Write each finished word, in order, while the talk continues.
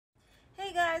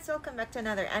guys, welcome back to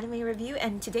another anime review,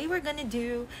 and today we're gonna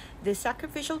do the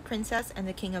Sacrificial Princess and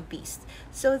the King of Beasts.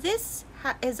 So this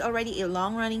is already a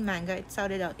long-running manga. It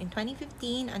started out in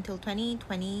 2015 until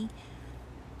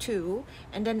 2022,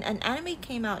 and then an anime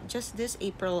came out just this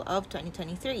April of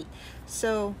 2023.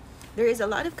 So there is a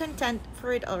lot of content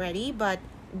for it already, but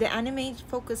the anime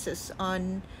focuses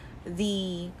on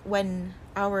the when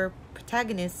our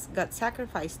protagonist got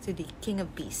sacrificed to the King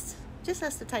of Beasts, just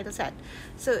as the title said.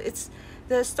 So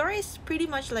the story is pretty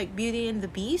much like Beauty and the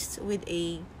Beast with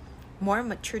a more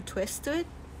mature twist to it,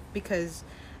 because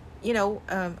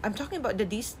I'm talking about the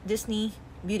Disney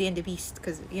Beauty and the Beast,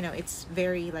 because it's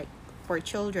very like for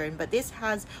children, but this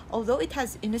has, although it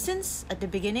has innocence at the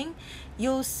beginning,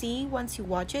 you'll see once you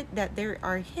watch it that there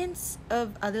are hints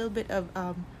of a little bit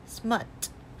of smut.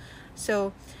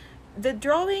 So the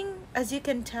drawing, as you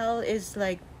can tell, is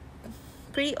like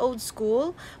pretty old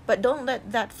school, but don't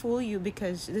let that fool you,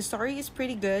 because the story is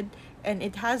pretty good and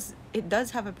it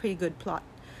does have a pretty good plot.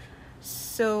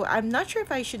 So I'm not sure if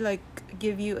I should like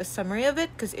give you a summary of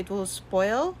it, because it will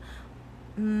spoil.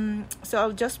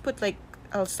 So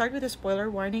I'll start with a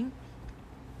spoiler warning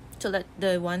to let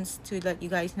you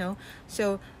guys know.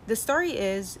 So the story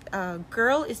is a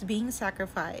girl is being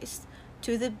sacrificed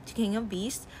to the King of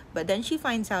Beasts, but then she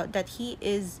finds out that he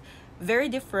is very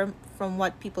different from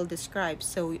what people describe.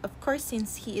 So of course,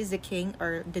 since he is the king,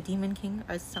 or the demon king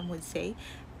as some would say,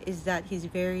 is that he's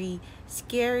very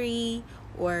scary,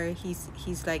 or he's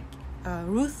like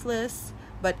ruthless,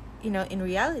 but in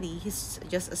reality he's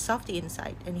just a softy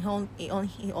inside, and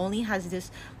he only has this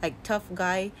like tough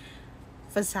guy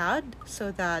facade,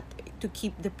 so that to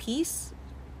keep the peace,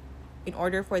 in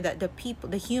order for that the people,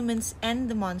 the humans and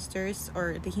the monsters,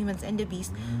 or the humans and the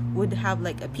beast, would have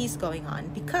like a peace going on.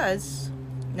 Because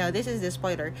now this is the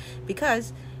spoiler,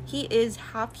 because he is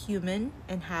half human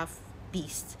and half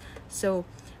beast. So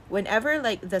whenever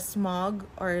like the smog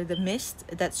or the mist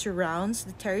that surrounds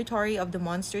the territory of the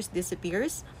monsters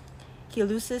disappears, he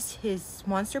loses his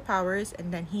monster powers,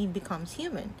 and then he becomes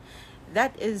human.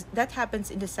 That happens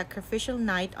in the sacrificial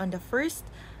night on the first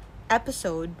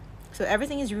episode. So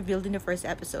everything is revealed in the first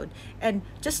episode, and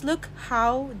just look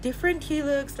how different he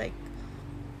looks. Like,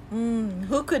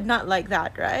 who could not like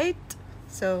that, right?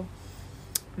 So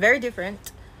very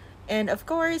different. And of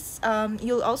course,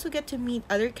 you'll also get to meet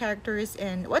other characters,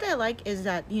 and what I like is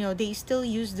that they still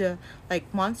use the like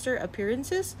monster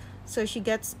appearances. So she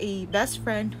gets a best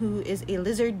friend who is a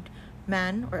lizard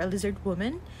man or a lizard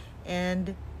woman,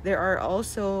 and there are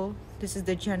also, this is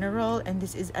the general, and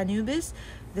this is Anubis,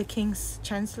 the king's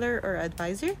chancellor or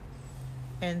advisor,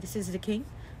 and this is the king.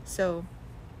 So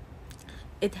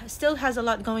it still has a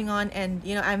lot going on, and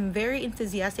I'm very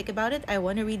enthusiastic about it. I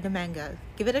want to read the manga.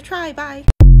 Give it a try. Bye.